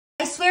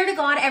I swear to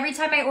God, every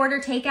time I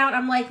order takeout,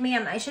 I'm like,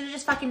 man, I should have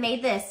just fucking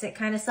made this. It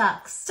kind of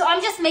sucks. So I'm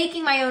just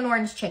making my own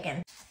orange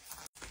chicken.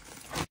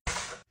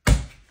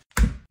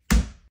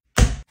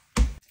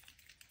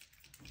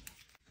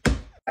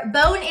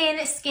 Bone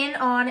in, skin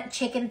on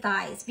chicken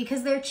thighs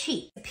because they're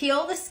cheap.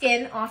 Peel the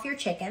skin off your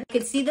chicken. You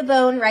can see the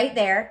bone right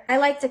there. I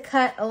like to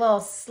cut a little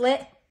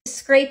slit,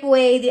 scrape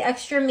away the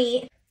extra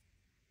meat.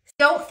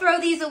 Don't throw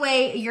these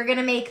away. You're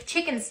gonna make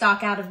chicken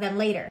stock out of them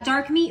later.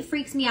 Dark meat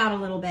freaks me out a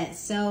little bit.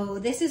 So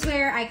this is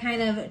where I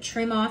kind of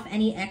trim off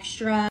any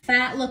extra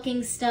fat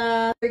looking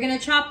stuff. We're gonna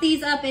chop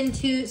these up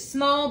into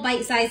small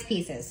bite-sized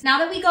pieces. Now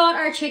that we got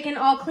our chicken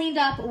all cleaned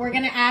up, we're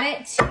gonna add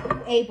it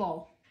to a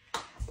bowl.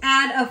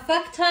 Add a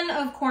fuck ton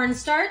of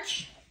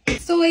cornstarch,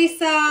 soy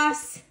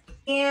sauce,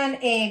 and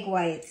egg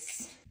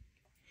whites.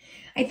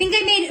 I think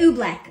I made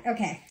oobleck.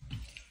 Okay.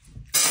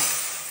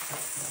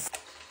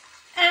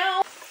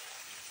 Ow.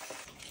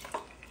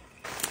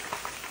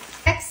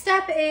 Next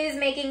step is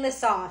making the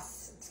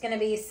sauce. It's gonna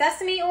be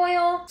sesame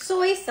oil,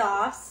 soy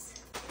sauce,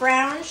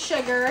 brown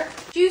sugar,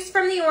 juice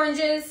from the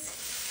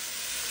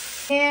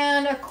oranges,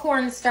 and a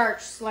cornstarch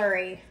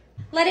slurry.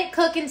 Let it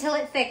cook until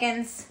it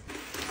thickens.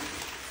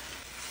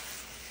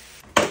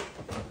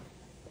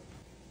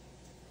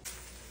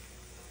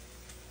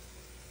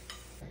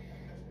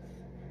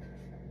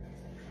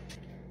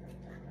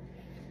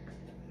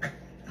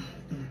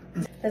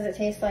 Does it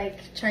taste like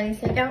Chinese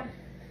takeout?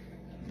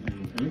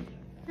 Mm-hmm.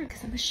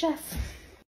 Because I'm a chef.